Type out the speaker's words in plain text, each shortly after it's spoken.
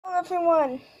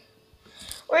everyone.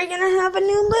 We're gonna have a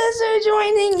new lizard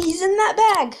joining. He's in that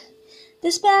bag.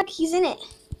 This bag, he's in it.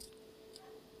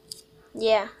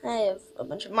 Yeah, I have a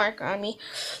bunch of marker on me.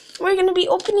 We're gonna be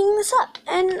opening this up,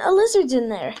 and a lizard's in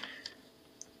there.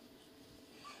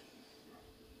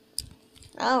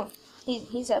 Oh,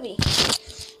 he's heavy.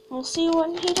 We'll see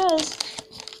what he does.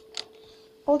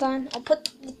 Hold on, I'll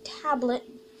put the tablet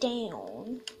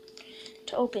down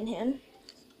to open him.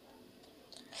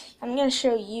 I'm gonna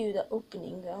show you the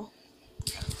opening though.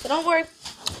 So don't worry,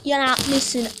 you're not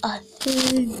missing a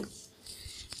thing.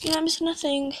 You're not missing a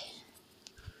thing.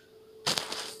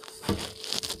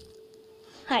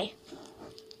 Hi.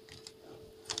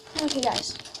 Okay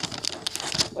guys,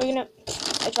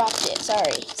 I dropped it,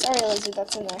 sorry lizard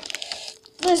that's in there.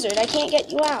 Lizard, I can't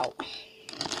get you out.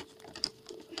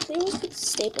 They always put the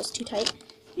staples too tight.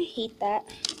 I hate that.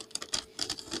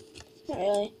 Not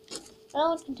really.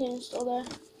 That container is still there.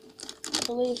 I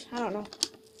believe. I don't know.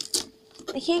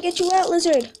 I can't get you out,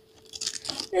 lizard.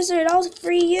 Lizard, I'll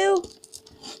free you.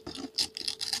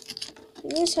 In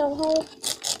this hellhole.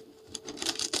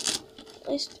 At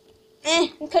least.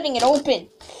 I'm cutting it open.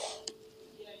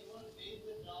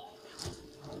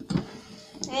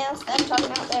 Yeah, that's them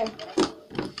talking out there.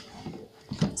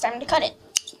 It's time to cut it.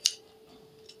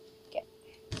 Okay.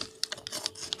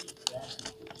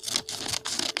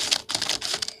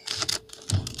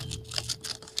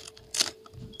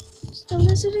 Still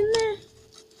lizard in there.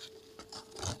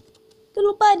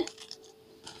 Little bud.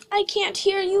 I can't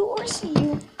hear you or see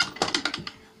you.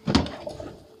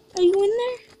 Are you in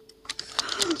there?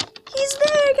 He's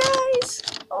there, guys.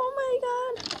 Oh my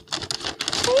god.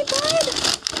 Hey, bud.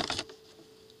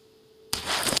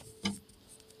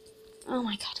 Oh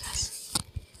my god, guys.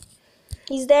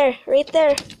 He's there, right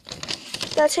there.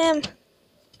 That's him.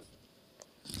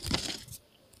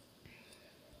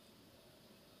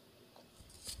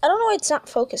 I don't know why it's not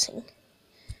focusing.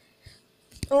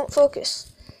 It won't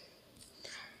focus.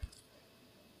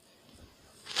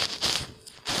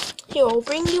 Here, I'll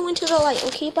bring you into the light,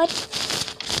 okay, bud?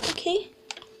 Okay?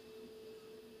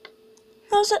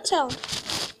 How's that sound?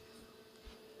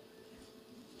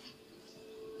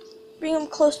 Bring him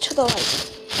close to the light.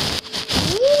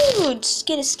 Ooh, just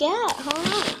get a scat,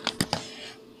 huh?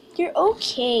 You're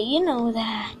okay, you know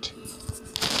that.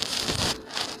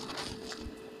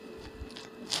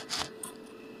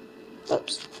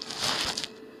 Oops.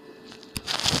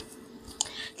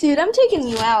 Dude, I'm taking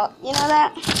you out. You know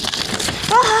that?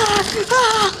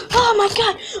 Oh my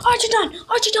god!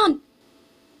 Archidon!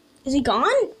 Is he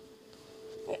gone?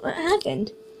 Wait, what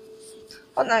happened?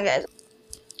 Hold on, guys.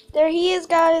 There he is,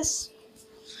 guys.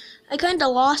 I kind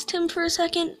of lost him for a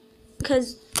second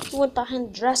because he went behind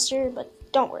the dresser, but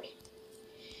don't worry.